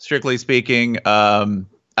 strictly speaking, I've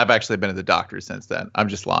actually been to the doctor since then. I'm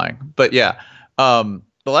just lying. But yeah, the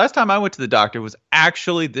last time I went to the doctor was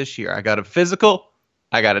actually this year. I got a physical,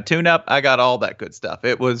 I got a tune-up, I got all that good stuff.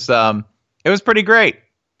 It was pretty great.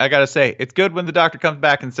 I got to say, it's good when the doctor comes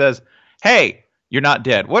back and says, hey, you're not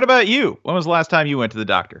dead. What about you? When was the last time you went to the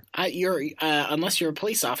doctor? Unless you're a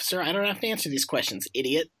police officer, I don't have to answer these questions,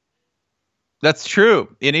 idiot. That's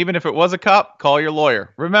true. And even if it was a cop, call your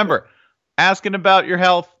lawyer. Remember, asking about your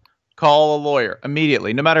health, call a lawyer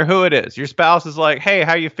immediately, no matter who it is. Your spouse is like, hey,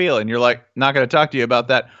 how you feeling? You're like, not going to talk to you about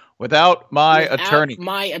that without my attorney.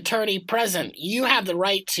 My attorney present. You have the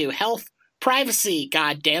right to health privacy,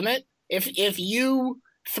 God damn it. If you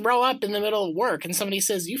throw up in the middle of work and somebody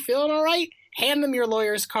says, you feeling all right? Hand them your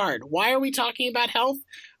lawyer's card. Why are we talking about health?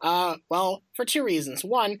 Well, for two reasons.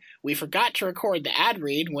 One, we forgot to record the ad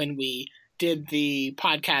read when we did the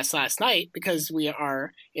podcast last night because we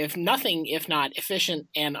are, if not efficient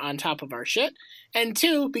and on top of our shit. And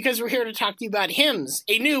two, because we're here to talk to you about Hims,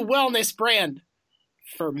 a new wellness brand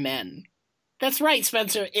for men. That's right,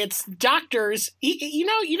 Spencer. It's doctors. You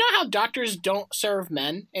know how doctors don't serve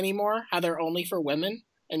men anymore? How they're only for women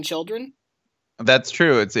and children? That's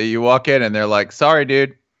true. It's you walk in and they're like, sorry,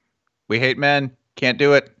 dude, we hate men. Can't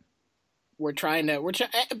do it.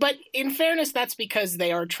 But in fairness, that's because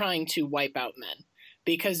they are trying to wipe out men.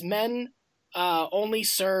 Because men only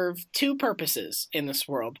serve two purposes in this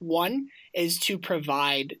world. One is to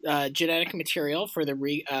provide genetic material for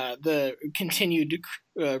the continued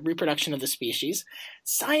reproduction of the species.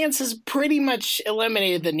 Science has pretty much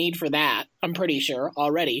eliminated the need for that, I'm pretty sure,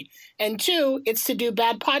 already. And two, it's to do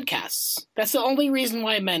bad podcasts. That's the only reason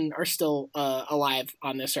why men are still alive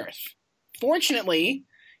on this earth. Fortunately,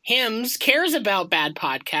 Hims cares about bad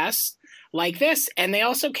podcasts like this, and they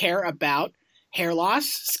also care about hair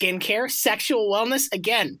loss, skincare, sexual wellness,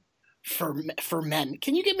 again, for men.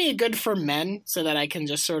 Can you give me a good for men so that I can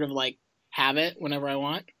just sort of like have it whenever I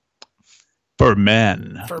want? For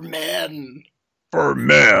men. For men. For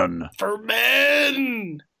men. For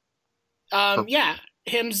men. Yeah.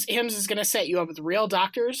 Hims is going to set you up with real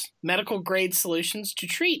doctors, medical grade solutions to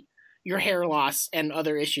treat your hair loss and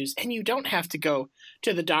other issues. And you don't have to go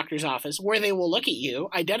to the doctor's office where they will look at you,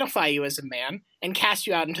 identify you as a man, and cast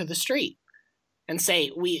you out into the street and say,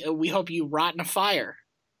 we hope you rot in a fire.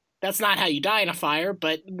 That's not how you die in a fire,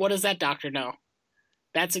 but what does that doctor know?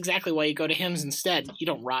 That's exactly why you go to Hims instead. You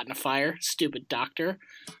don't rot in a fire, stupid doctor.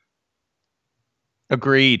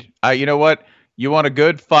 Agreed. You know what? You want a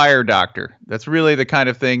good fire doctor. That's really the kind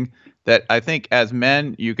of thing that I think as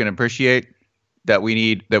men you can appreciate that we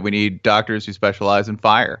need doctors who specialize in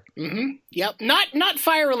fire. Mm-hmm. Yep. Not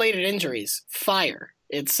fire-related injuries. Fire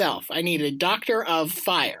itself. I need a doctor of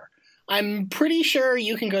fire. I'm pretty sure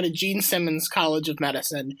you can go to Gene Simmons College of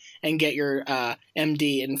Medicine and get your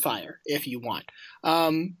MD in fire if you want.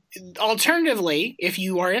 Alternatively, if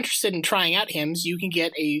you are interested in trying out Hims, you can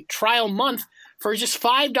get a trial month for just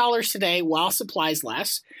 $5 today while supplies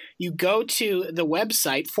last. You go to the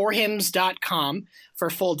website forhims.com for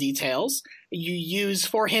full details. You use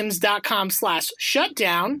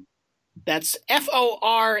forhims.com/shutdown. That's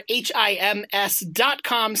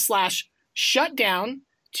forhims.com/shutdown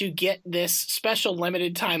to get this special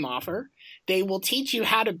limited time offer. They will teach you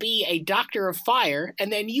how to be a doctor of fire,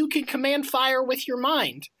 and then you can command fire with your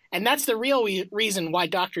mind. And that's the real reason why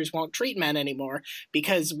doctors won't treat men anymore,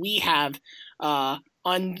 because we have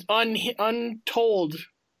untold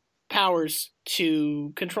powers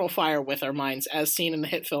to control fire with our minds, as seen in the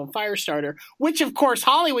hit film Firestarter, which, of course,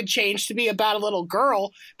 Hollywood changed to be about a little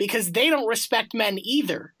girl because they don't respect men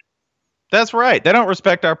either. That's right. They don't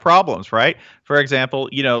respect our problems, right? For example,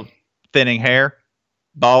 thinning hair,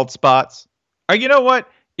 bald spots. Or you know what?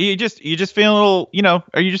 You just feeling a little,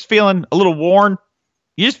 are you just feeling a little worn?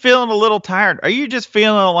 You just feeling a little tired? Are you just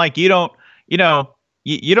feeling like you don't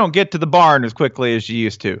get to the barn as quickly as you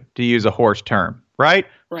used to use a horse term, right?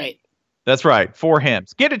 Right. That's right. For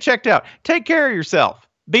Hims. Get it checked out. Take care of yourself.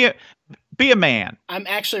 Be a man. I'm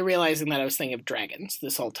actually realizing that I was thinking of dragons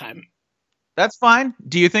this whole time. That's fine.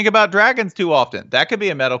 Do you think about dragons too often? That could be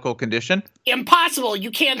a medical condition. Impossible.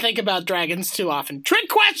 You can't think about dragons too often. Trick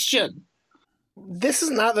question. This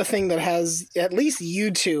is not the thing that has at least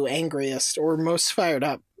you two angriest or most fired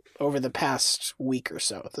up over the past week or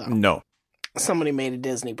so, though. No. Somebody made a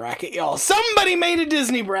Disney bracket, y'all. Somebody made a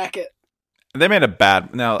Disney bracket. They made a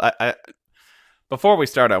bad. No, I before we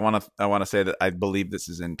start, I want to say that I believe this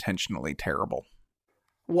is intentionally terrible.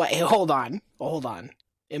 What? Hold on.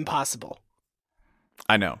 Impossible.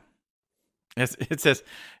 I know. It's as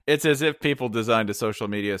if people designed a social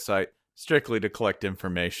media site strictly to collect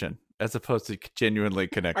information as opposed to genuinely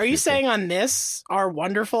connect. Are you people. saying on this, our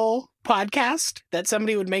wonderful podcast, that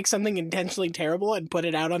somebody would make something intentionally terrible and put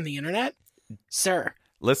it out on the internet? Sir.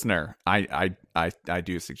 Listener, I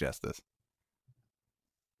do suggest this.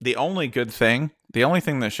 The only thing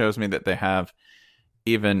that shows me that they have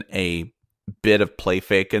even a bit of play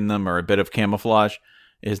fake in them or a bit of camouflage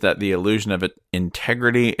is that the illusion of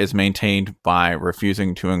integrity is maintained by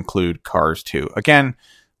refusing to include Cars 2. Again,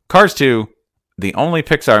 Cars 2, the only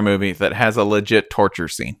Pixar movie that has a legit torture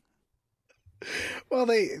scene. Well,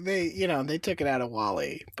 they took it out of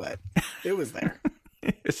WALL-E, but it was there.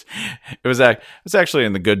 It was actually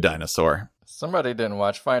in The Good Dinosaur. Somebody didn't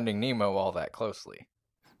watch Finding Nemo all that closely.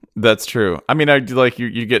 That's true. I mean,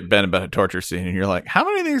 you get Ben about a torture scene, and you're like, "How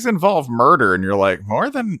many of these involve murder?" And you're like, "More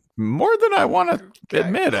than I want to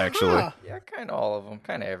admit, actually." Yeah, kind of all of them,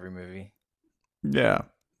 kind of every movie. Yeah,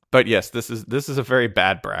 but yes, this is a very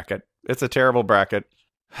bad bracket. It's a terrible bracket.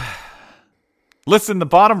 Listen, the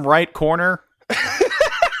bottom right corner,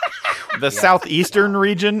 the southeastern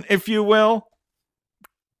region, if you will,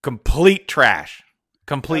 complete trash.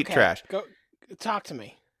 Complete trash. Go talk to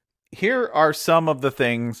me. Here are some of the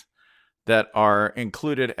things that are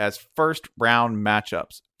included as first round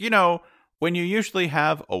matchups. When you usually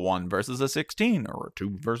have a 1 versus a 16 or a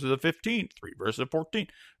 2 versus a 15, 3 versus a 14,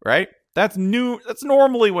 right? That's new. That's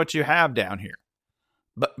normally what you have down here.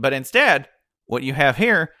 But instead, what you have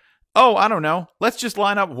here, I don't know. Let's just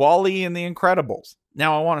line up WALL-E and The Incredibles.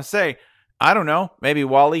 Now, I want to say, I don't know. Maybe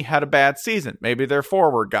WALL-E had a bad season. Maybe their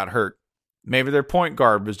forward got hurt. Maybe their point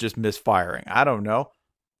guard was just misfiring. I don't know.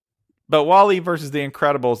 But WALL-E versus The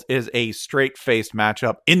Incredibles is a straight-faced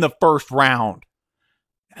matchup in the first round.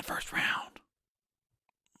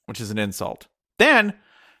 Which is an insult. Then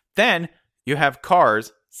you have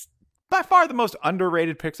Cars, by far the most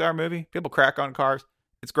underrated Pixar movie. People crack on Cars.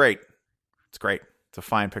 It's great. It's a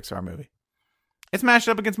fine Pixar movie. It's matched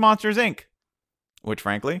up against Monsters, Inc., which,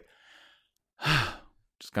 frankly,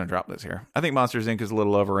 just going to drop this here. I think Monsters, Inc. is a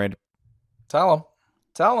little overrated. Tell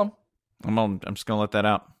them. I'm just gonna let that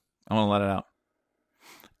out. I'm gonna let it out.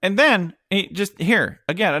 And then just here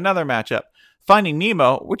again, another matchup: Finding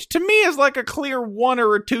Nemo, which to me is like a clear 1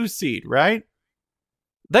 or a 2 seed, right?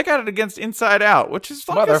 They got it against Inside Out, which is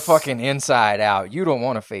motherfucking Inside Out. You don't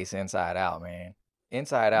want to face Inside Out, man.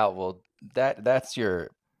 Inside Out will that's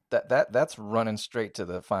running straight to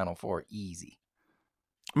the Final Four easy.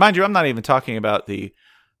 Mind you, I'm not even talking about the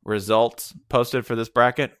results posted for this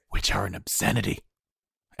bracket, which are an obscenity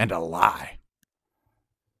and a lie.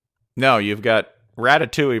 No, you've got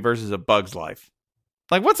Ratatouille versus A Bug's Life.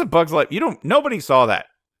 Like, what's A Bug's Life? Nobody saw that.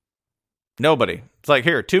 Nobody. It's like,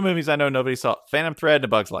 here, 2 movies I know nobody saw: Phantom Thread and A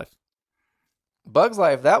Bug's Life. Bug's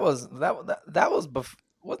Life. That was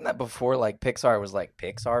wasn't that before like Pixar was like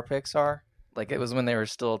Pixar? Like it was when they were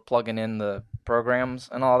still plugging in the programs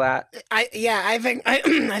and all that. I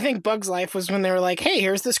think Bug's Life was when they were like, hey,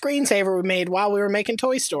 here's the screensaver we made while we were making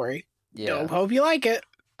Toy Story. Yeah. Hope you like it.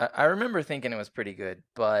 I remember thinking it was pretty good,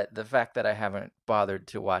 but the fact that I haven't bothered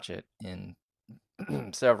to watch it in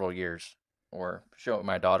several years or show it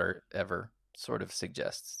my daughter ever sort of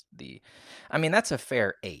suggests that's a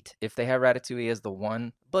fair 8. If they have Ratatouille as the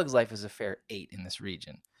 1, Bug's Life is a fair 8 in this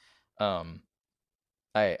region. I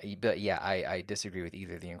disagree with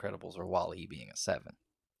either The Incredibles or WALL-E being a 7.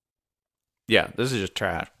 Yeah, this is just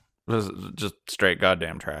trash. This is just straight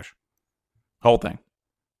goddamn trash. Whole thing.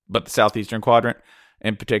 But the Southeastern Quadrant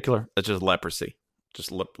in particular, it's just leprosy.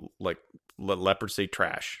 Just leprosy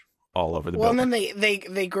trash all over the building. Well, and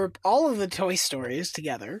then they group all of the Toy Stories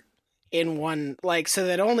together in one, like, so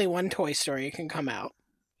that only one Toy Story can come out,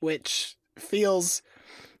 which feels,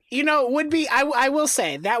 would be, I will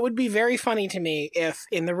say, that would be very funny to me if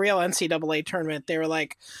in the real NCAA tournament they were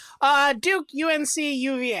like, Duke, UNC,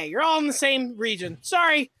 UVA, you're all in the same region.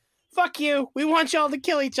 Sorry, fuck you. We want y'all to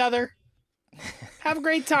kill each other. Have a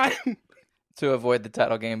great time. To avoid the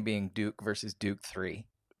title game being Duke versus Duke 3.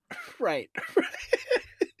 Right.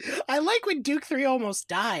 I like when Duke 3 almost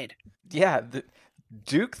died. Yeah,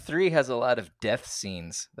 Duke 3 has a lot of death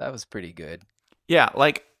scenes. That was pretty good. Yeah,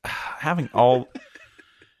 like having all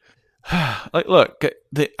like, look,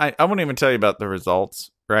 I won't even tell you about the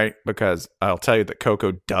results, right? Because I'll tell you that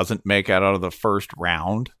Coco doesn't make it out of the first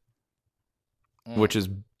round, which is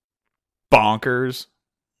bonkers.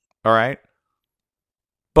 All right,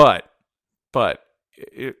 but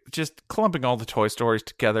just clumping all the Toy Stories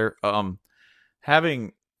together,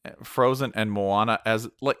 having Frozen and Moana as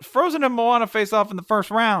like Frozen and Moana face off in the first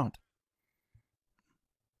round.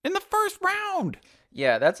 In the first round.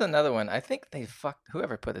 Yeah, that's another one. I think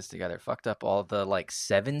whoever put this together fucked up all the like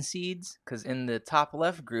 7 seeds, because in the top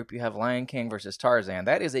left group you have Lion King versus Tarzan.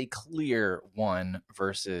 That is a clear 1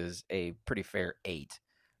 versus a pretty fair 8.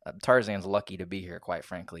 Tarzan's lucky to be here, quite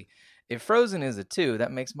frankly. If Frozen is a 2,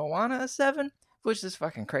 that makes Moana a 7, which is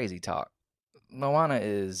fucking crazy talk. Moana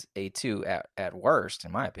is a 2 at worst,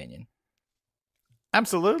 in my opinion.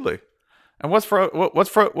 Absolutely. And what's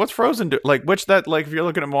Frozen do? Like, if you're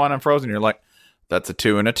looking at Moana and Frozen, you're like, that's a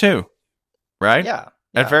 2 and a 2, right? Yeah.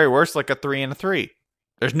 At very worst, like a 3 and a 3.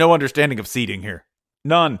 There's no understanding of seeding here.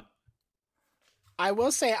 None. I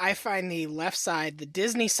will say I find the left side, the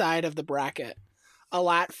Disney side of the bracket, a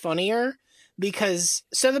lot funnier because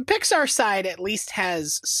the Pixar side at least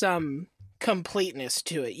has some completeness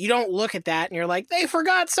to it. You don't look at that and you're like, they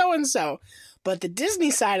forgot so and so. But the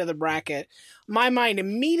Disney side of the bracket, my mind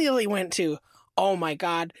immediately went to, oh my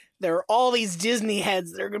god, there are all these Disney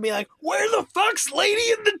heads that are gonna be like, where the fuck's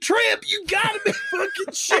Lady and the Tramp? You gotta be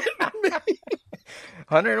fucking shitting me.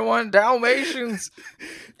 101 Dalmatians.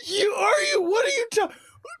 What are you talking?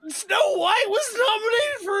 Snow White was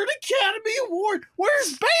nominated for an Academy Award.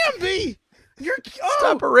 Where's Bambi?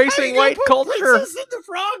 Stop erasing white culture. Princess and the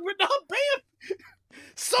Frog, but not Bambi.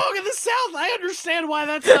 Song of the South. I understand why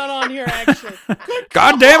that's not on here. Actually,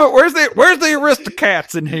 God damn it! Where's the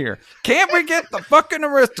Aristocats in here? Can't we get the fucking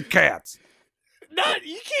Aristocats?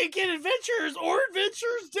 You can't get Adventures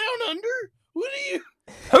Down Under. What are you?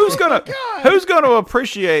 Who's gonna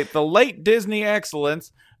appreciate the late Disney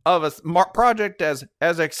excellence of a project as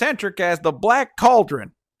eccentric as the Black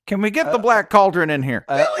Cauldron? Can we get the Black Cauldron in here?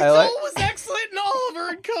 Billy Joel was excellent in Oliver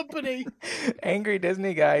and Company. Angry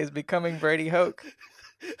Disney guy is becoming Brady Hoke.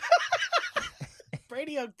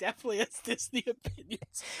 Brady Hoke definitely has Disney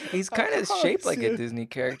opinions. He's kind of shaped like a Disney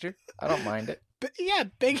character. I don't mind it. But yeah,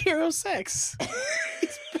 Big Hero 6.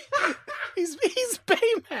 he's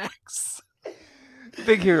Baymax.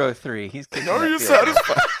 Big Hero 3. He's Are you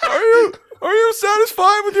satisfied? Are you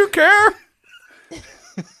satisfied with your care?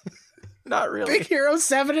 Not really. Big Hero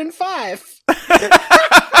 7 and 5.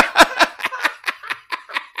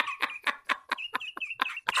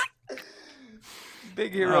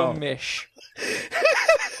 Big Hero Mish.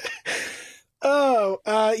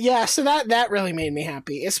 Yeah, so that really made me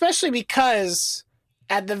happy, especially because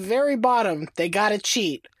at the very bottom they gotta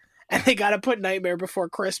cheat and they gotta put Nightmare Before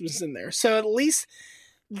Christmas in there. So at least,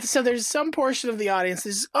 so there's some portion of the audience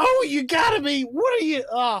that's, oh, you gotta be, what are you,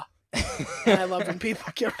 and I love when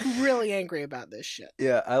people get really angry about this shit.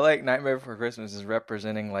 Yeah, I like Nightmare Before Christmas is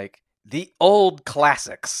representing like the old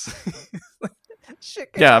classics.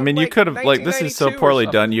 Yeah, I mean, you could have, like, this is so poorly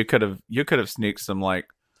done. You could have sneaked some like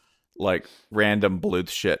random Bluth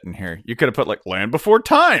shit in here. You could have put like Land Before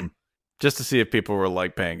Time just to see if people were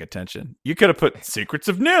like paying attention. You could have put Secrets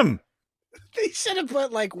of Nim. They should have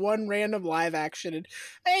put like one random live action. And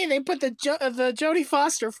hey, they put the Jodie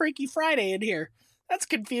Foster Freaky Friday in here. That's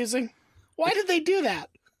confusing. Why did they do that?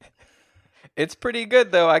 It's pretty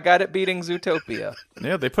good though. I got it beating Zootopia.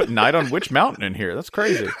 Yeah, they put Night on Witch Mountain in here. That's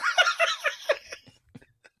crazy.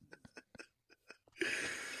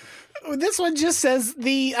 This one just says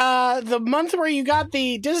the month where you got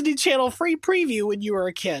the Disney Channel free preview when you were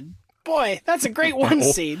a kid. Boy, that's a great one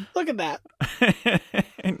scene. Look at that.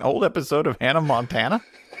 An old episode of Hannah Montana.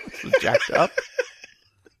 Jacked up.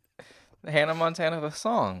 Hannah Montana the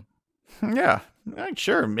song. Yeah,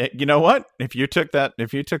 sure. You know what? If you took that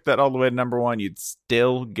all the way to number one, you'd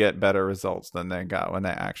still get better results than they got when they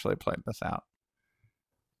actually played this out.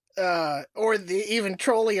 Or the even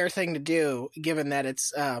trollier thing to do, given that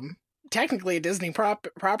it's technically a Disney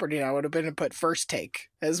property now, would have been to put First Take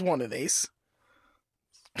as one of these.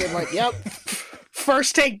 Been like, yep,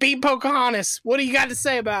 First Take beat Pocahontas. What do you got to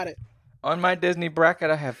say about it? On my Disney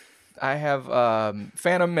bracket, I have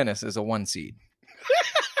Phantom Menace as a 1 seed.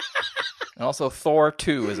 And also Thor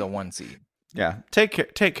 2 is a 1 seed. Yeah,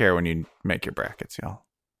 take care when you make your brackets, y'all.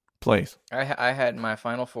 Please. I had my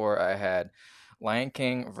final four. I had Lion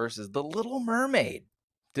King versus The Little Mermaid.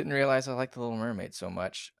 Didn't realize I liked The Little Mermaid so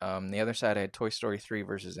much. The other side, I had Toy Story 3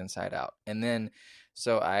 versus Inside Out. And then,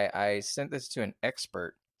 so I sent this to an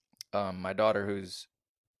expert, my daughter, who's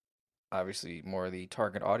obviously more the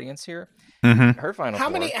target audience here. Mm-hmm. Her final How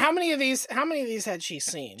four. many of these had she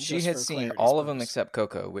seen? She had seen all of them except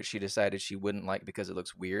Coco, which she decided she wouldn't like because it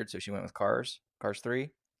looks weird. So she went with Cars 3.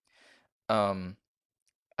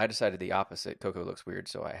 I decided the opposite. Coco looks weird,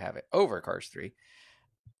 so I have it over Cars 3.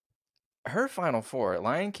 Her final four: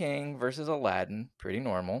 Lion King versus Aladdin, pretty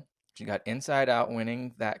normal. She got Inside Out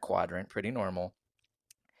winning that quadrant, pretty normal.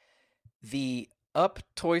 The Up,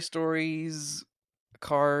 Toy Stories,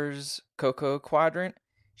 Cars, Coco quadrant,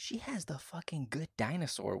 she has the fucking Good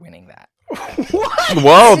Dinosaur winning that. What?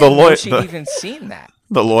 Whoa, she even seen that.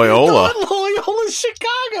 The Loyola. The Loyola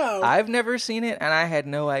Chicago. I've never seen it, and I had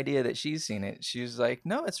no idea that she's seen it. She was like,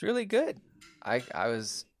 "No, it's really good." I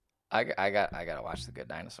gotta watch The Good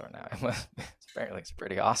Dinosaur now. Apparently, it's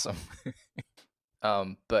pretty awesome.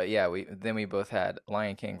 But yeah, we both had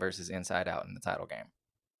Lion King versus Inside Out in the title game.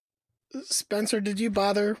 Spencer, did you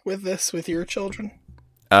bother with this with your children?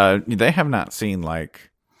 They have not seen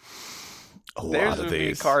like a lot of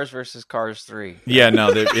these. Be Cars versus Cars 3. Yeah, no,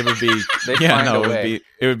 it would be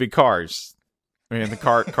it would be Cars. I mean, the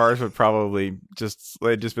Cars would probably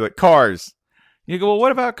they'd just be like Cars. You go, well,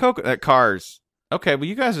 what about Coco? Cars. Okay, well,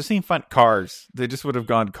 you guys have seen fun Cars. They just would have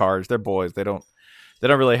gone Cars. They're boys. They don't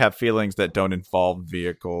really have feelings that don't involve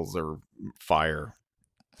vehicles or fire.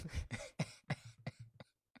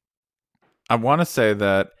 I want to say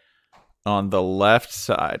that on the left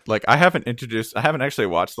side, like I haven't actually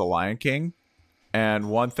watched The Lion King, and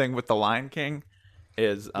one thing with The Lion King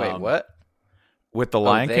is wait, what? With The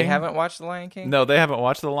Lion King, they haven't watched The Lion King? No, they haven't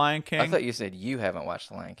watched The Lion King. I thought you said you haven't watched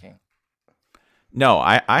The Lion King. No,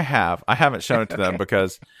 I have. I haven't shown it to them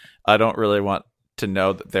because I don't really want to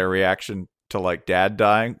know that their reaction to like dad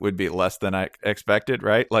dying would be less than I expected,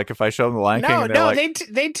 right? Like if I show them The Lion King, and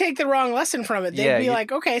they'd take the wrong lesson from it. They'd be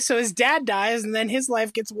like, okay, so his dad dies and then his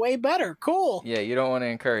life gets way better. Cool. Yeah, you don't want to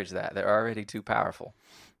encourage that. They're already too powerful.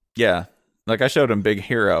 Yeah. Like I showed them Big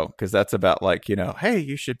Hero because that's about like, hey,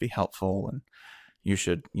 you should be helpful and you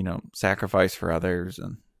should, sacrifice for others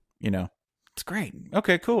and, it's great.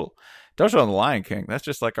 Okay, cool. Don't show them The Lion King. That's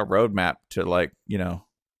just like a roadmap to like,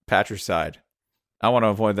 patricide. I want to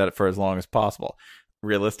avoid that for as long as possible.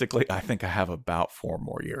 Realistically, I think I have about 4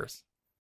 more years.